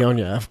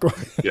Patagonia, of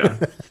course. Yeah.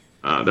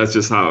 That's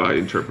just how I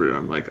interpret it.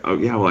 I'm like, oh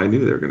yeah, well, I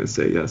knew they were going to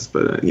say yes,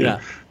 but know.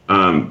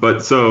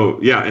 But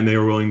so, yeah, and they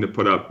were willing to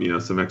put up,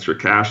 some extra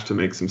cash to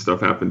make some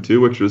stuff happen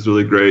too, which was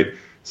really great.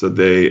 So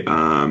they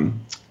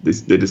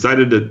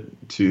decided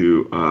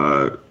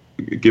to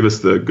give us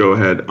the go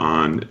ahead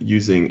on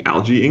using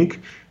algae ink.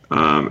 We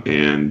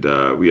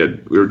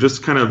were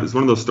just kind of, it's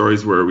one of those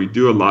stories where we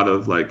do a lot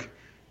of like,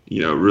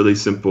 really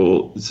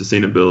simple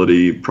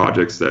sustainability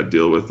projects that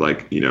deal with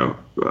like,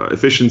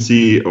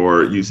 efficiency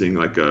or using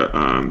like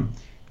a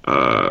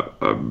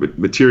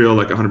material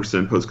like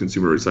 100%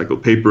 post-consumer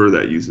recycled paper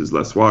that uses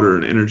less water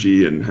and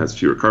energy and has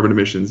fewer carbon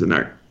emissions and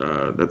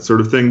that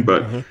sort of thing.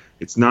 But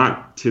it's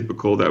not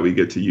typical that we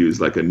get to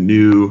use like a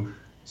new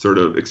sort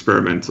of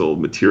experimental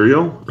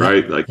material,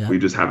 right? We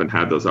just haven't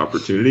had those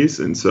opportunities.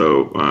 And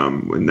so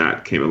when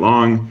that came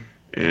along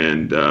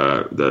And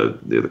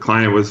the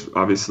client was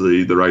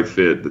obviously the right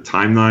fit. The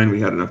timeline,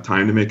 we had enough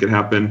time to make it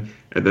happen.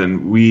 And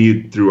then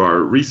we, through our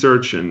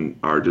research and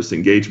our just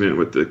engagement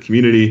with the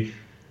community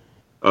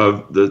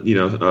of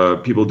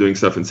the people doing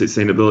stuff in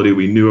sustainability,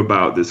 we knew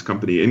about this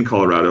company in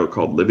Colorado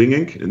called Living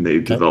Ink, and they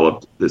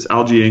developed this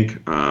algae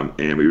ink.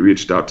 And we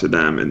reached out to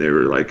them, and they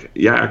were like,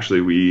 "Yeah,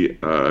 actually, we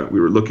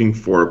were looking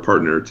for a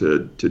partner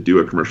to do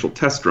a commercial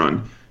test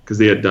run." Because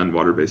they had done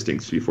water-based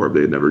inks before, but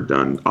they had never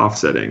done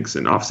offset inks.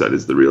 And offset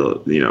is the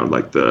real,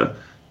 like the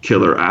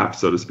killer app,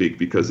 so to speak,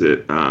 because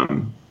it,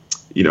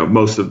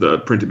 most of the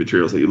printed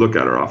materials that you look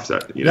at are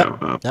offset,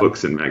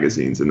 books and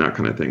magazines and that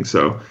kind of thing.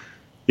 So,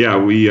 yeah,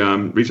 we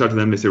reached out to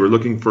them. They said, we're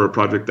looking for a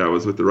project that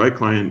was with the right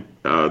client,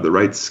 the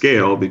right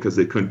scale, because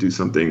they couldn't do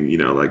something,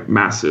 like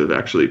massive.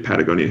 Actually,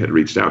 Patagonia had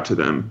reached out to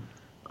them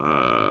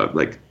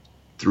like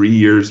 3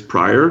 years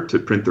prior to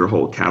print their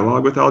whole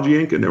catalog with algae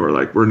ink, and they were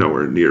like, we're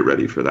nowhere near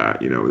ready for that.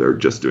 They were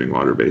just doing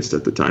water-based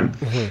at the time.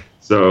 Mm-hmm.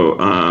 So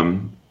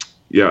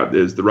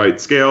there's the right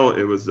scale.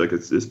 It was like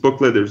it's this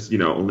booklet. There's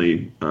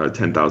only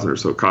 10,000 or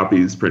so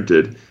copies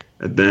printed,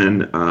 and then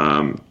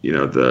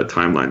the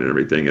timeline and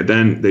everything. And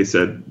then they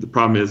said the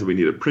problem is we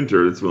need a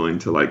printer that's willing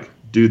to like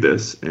do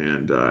this.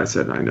 And I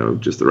said, I know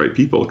just the right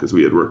people, because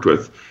we had worked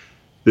with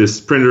this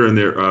printer and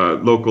they're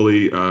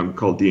locally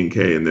called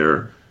D&K, and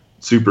they're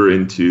super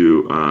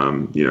into,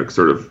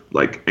 sort of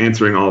like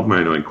answering all of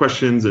my annoying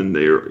questions, and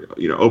they're,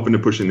 open to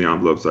pushing the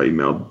envelopes. I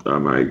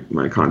emailed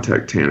my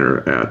contact Tanner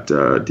at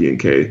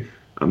D&K.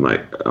 I'm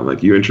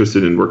like, you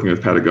interested in working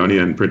with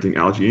Patagonia and printing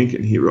algae ink?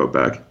 And he wrote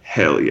back,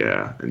 hell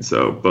yeah. And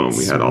so boom,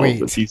 we had all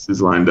the pieces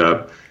lined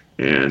up,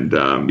 and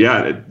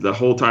the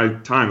whole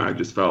time I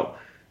just felt,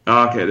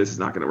 okay, this is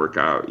not going to work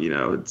out.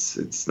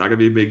 It's not going to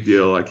be a big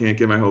deal. I can't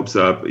get my hopes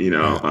up,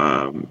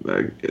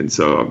 and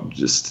so I'm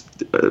just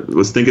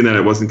was thinking that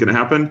it wasn't going to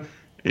happen.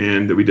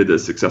 And we did a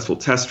successful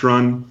test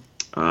run,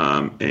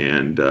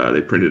 and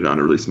they printed it on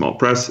a really small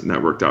press, and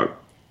that worked out,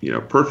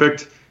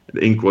 perfect.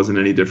 The ink wasn't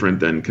any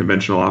different than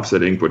conventional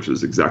offset ink, which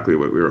is exactly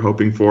what we were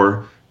hoping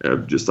for,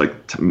 just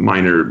like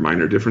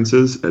minor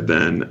differences. And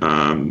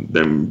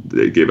then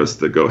they gave us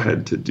the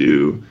go-ahead to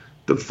do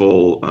the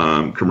full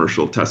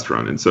commercial test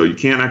run. And so you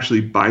can't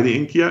actually buy the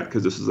ink yet,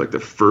 because this is like the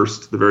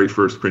very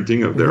first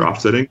printing of their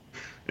offsetting,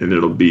 and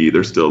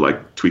they're still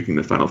like tweaking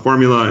the final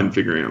formula and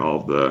figuring out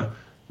all of the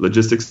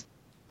logistics.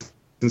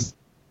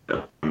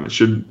 It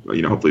should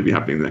hopefully be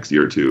happening the next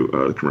year or two,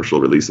 the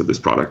commercial release of this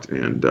product,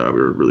 and we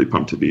were really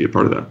pumped to be a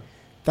part of that.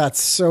 That's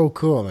so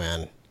cool,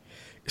 man.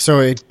 So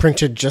it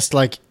printed just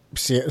like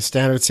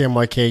standard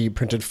CMYK. You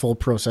printed full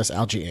process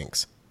algae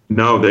inks.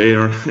 No, they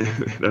are.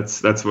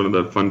 That's one of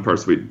the fun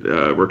parts.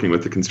 Working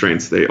with the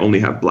constraints, they only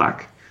have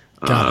black,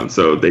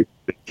 so they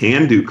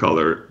can do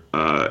color,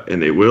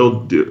 and they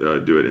will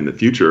do it in the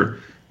future.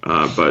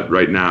 But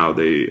right now,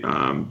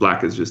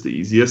 black is just the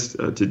easiest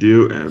to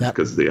do, and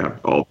because they have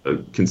all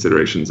the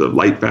considerations of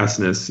light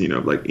fastness,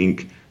 like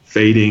ink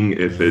fading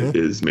if it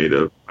is made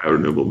of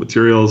biodegradable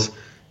materials.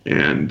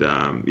 And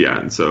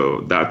and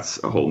so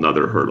that's a whole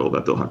nother hurdle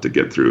that they'll have to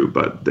get through.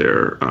 But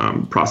their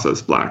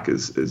process black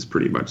is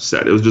pretty much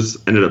set. It was just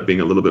ended up being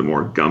a little bit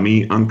more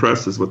gummy on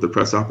press, is what the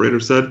press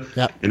operator said.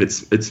 Yep. And it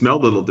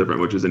smelled a little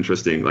different, which is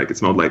interesting. Like it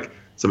smelled like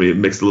somebody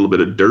mixed a little bit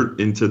of dirt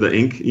into the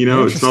ink.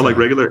 It smelled like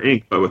regular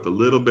ink, but with a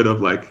little bit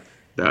of like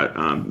that,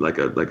 like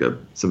a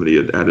somebody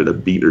had added a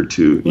beat or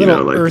two.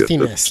 Like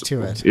earthiness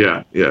to it.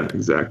 Yeah,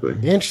 exactly.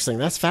 Interesting.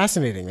 That's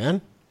fascinating,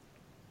 man.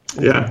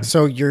 Yeah.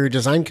 So your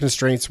design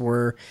constraints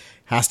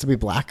has to be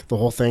black. The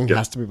whole thing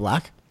has to be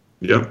black.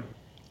 Yep.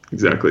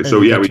 Exactly. So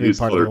we use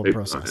color paper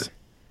process.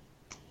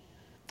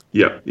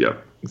 Yep.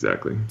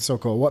 Exactly. So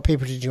cool. What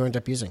paper did you end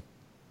up using?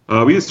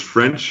 We used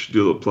French.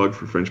 Do a little plug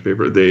for French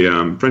paper. They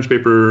French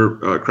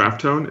paper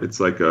Craft Tone. It's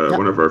like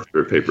one of our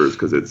favorite papers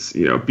because it's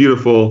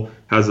beautiful,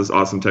 has this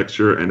awesome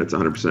texture, and it's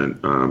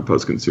 100%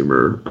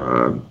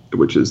 post-consumer,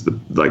 which is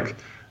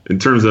in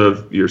terms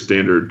of your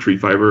standard tree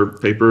fiber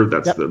paper,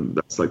 that's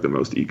like the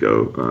most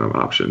eco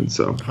option.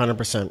 So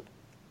 100%.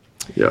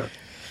 Yeah.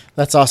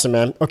 That's awesome,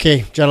 man.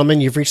 Okay,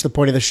 gentlemen, you've reached the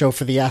point of the show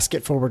for the Ask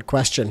It Forward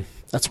question.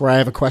 That's where I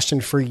have a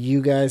question for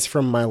you guys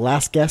from my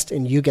last guest,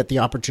 and you get the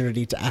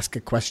opportunity to ask a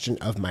question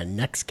of my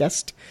next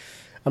guest.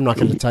 I'm not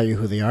going to tell you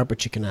who they are,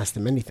 but you can ask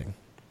them anything.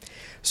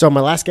 So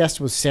my last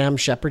guest was Sam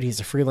Shepard. He's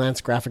a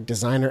freelance graphic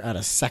designer out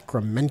of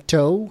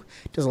Sacramento.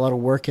 Does a lot of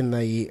work in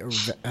the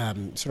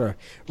sort of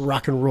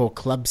rock and roll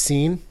club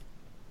scene.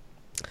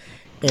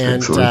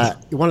 And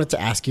he wanted to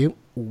ask you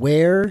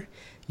where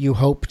you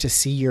hope to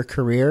see your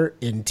career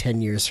in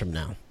 10 years from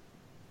now.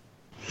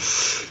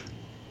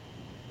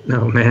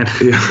 Oh, man.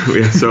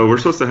 Yeah. So we're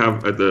supposed to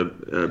have at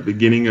the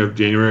beginning of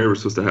January, we're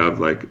supposed to have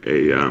like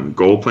a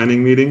goal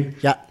planning meeting.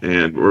 Yeah.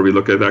 And where we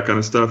look at that kind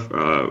of stuff.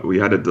 We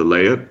had to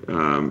delay it.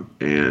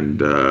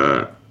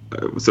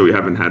 So we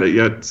haven't had it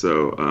yet.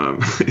 So,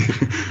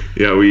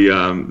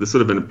 this would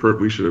have been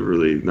we should have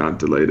really not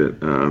delayed it.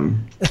 I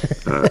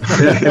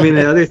mean,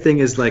 the other thing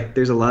is like,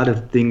 there's a lot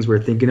of things we're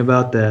thinking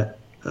about that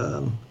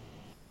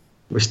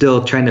we're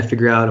still trying to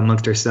figure out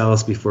amongst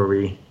ourselves before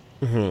we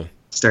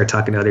start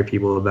talking to other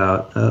people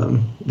about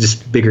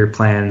just bigger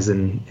plans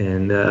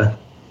and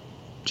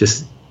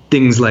just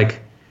things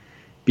like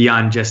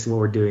beyond just what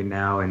we're doing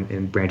now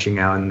and branching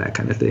out and that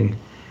kind of thing.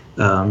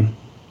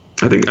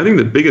 I think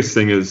the biggest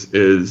thing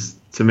is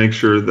to make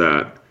sure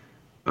that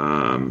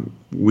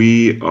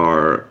we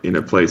are in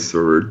a place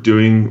where we're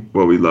doing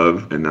what we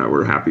love and that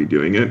we're happy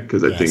doing it.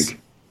 Because I think,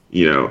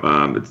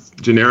 it's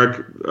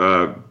generic,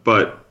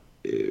 but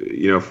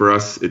for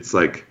us, it's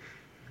like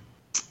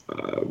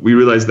we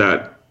realize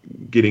that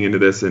getting into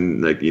this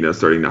and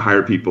starting to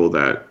hire people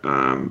that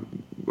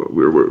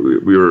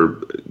we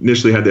were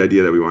initially had the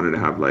idea that we wanted to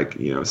have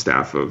a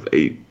staff of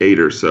eight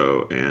or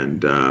so,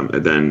 and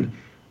then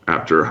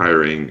after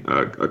hiring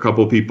a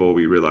couple people,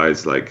 we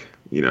realized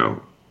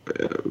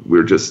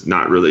we're just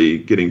not really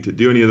getting to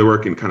do any of the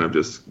work and kind of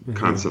just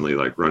constantly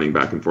running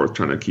back and forth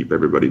trying to keep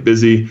everybody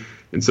busy.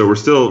 And so we're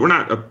still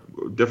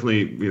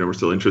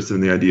interested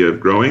in the idea of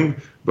growing,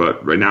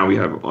 but right now we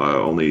have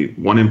only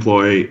one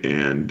employee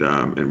and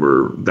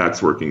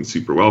that's working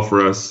super well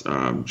for us.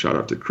 Shout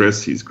out to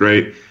Chris, he's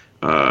great.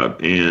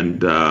 But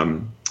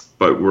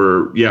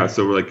we're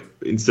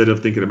instead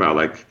of thinking about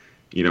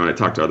when I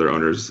talk to other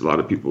owners, a lot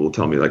of people will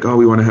tell me oh,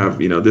 we want to have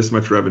this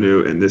much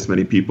revenue and this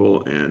many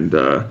people and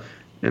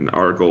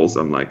our goals.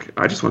 I'm I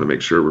just want to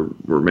make sure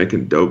we're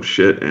making dope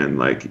shit and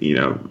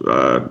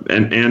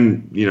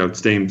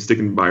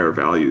sticking by our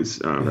values.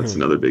 That's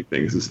another big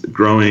thing. Is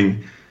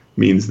growing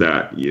means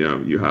that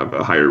you have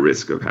a higher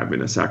risk of having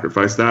to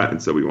sacrifice that,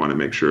 and so we want to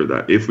make sure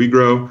that if we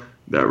grow,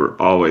 that we're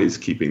always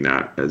keeping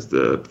that as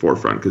the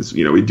forefront, because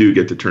we do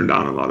get to turn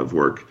down a lot of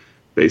work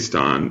based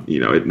on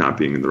it not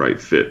being in the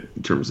right fit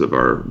in terms of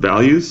our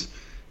values,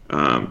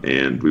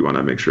 and we want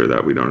to make sure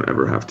that we don't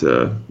ever have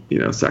to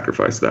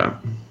sacrifice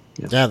that.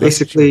 Yeah,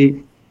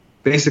 basically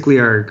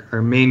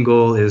our main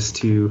goal is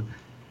to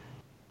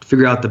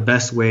figure out the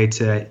best way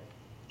to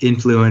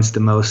influence the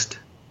most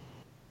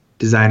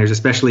designers,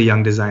 especially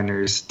young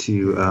designers,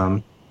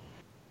 to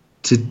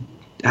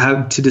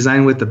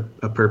design with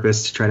a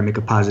purpose, to try to make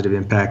a positive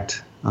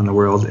impact on the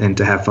world and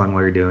to have fun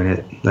while you're doing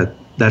it.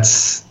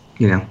 That's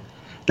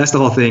the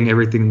whole thing.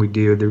 Everything we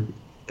do,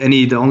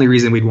 the only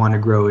reason we'd want to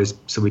grow is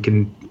so we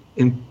can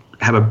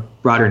have a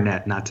broader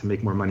net, not to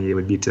make more money. It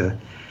would be to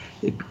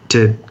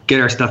get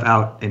our stuff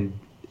out and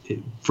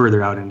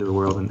further out into the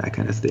world and that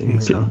kind of thing.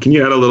 So can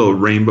you add a little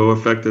rainbow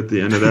effect at the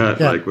end of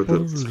that, with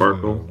a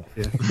sparkle?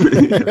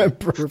 Yeah.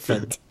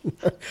 Perfect.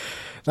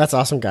 That's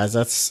awesome, guys.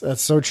 That's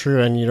so true.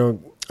 And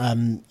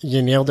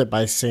you nailed it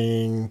by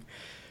saying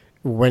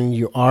when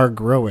you are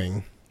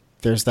growing,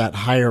 there's that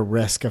higher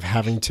risk of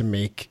having to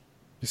make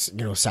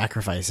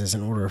sacrifices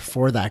in order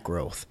for that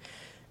growth.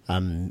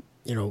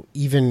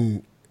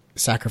 Even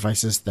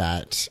sacrifices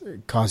that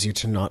cause you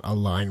to not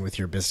align with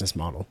your business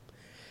model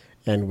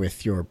and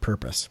with your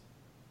purpose.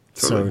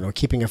 Totally. So,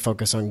 keeping a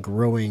focus on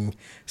growing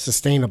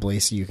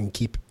sustainably so you can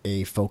keep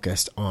a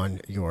focus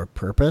on your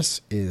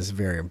purpose is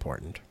very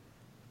important.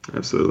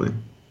 Absolutely.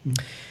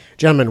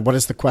 Gentlemen, what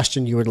is the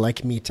question you would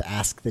like me to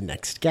ask the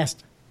next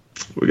guest?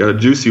 We got a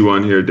juicy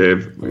one here,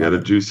 Dave. We got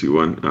a juicy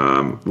one.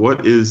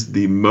 What is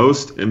the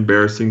most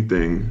embarrassing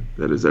thing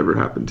that has ever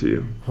happened to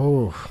you?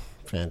 Oh,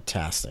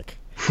 fantastic.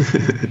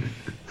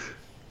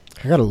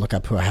 I got to look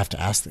up who I have to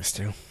ask this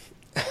to.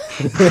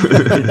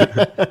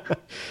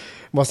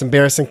 Most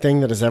embarrassing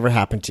thing that has ever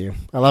happened to you.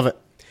 I love it.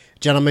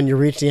 Gentlemen, you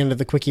reached the end of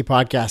the Quickie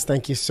Podcast.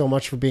 Thank you so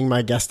much for being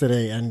my guest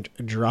today and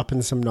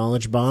dropping some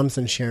knowledge bombs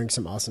and sharing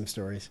some awesome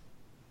stories.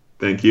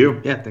 Thank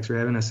you. Yeah, thanks for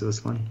having us. It was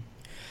fun.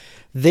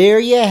 There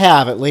you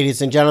have it,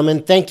 ladies and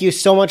gentlemen. Thank you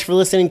so much for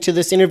listening to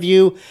this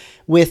interview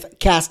with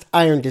Cast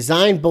Iron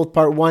Design, both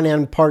part 1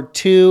 and part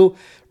 2.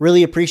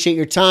 Really appreciate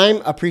your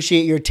time,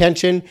 appreciate your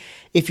attention.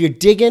 If you're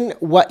digging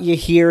what you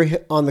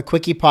hear on the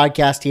Quickie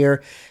Podcast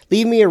here,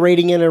 leave me a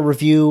rating and a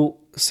review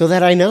so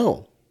that I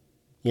know.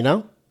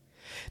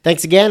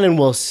 Thanks again, and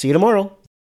we'll see you tomorrow.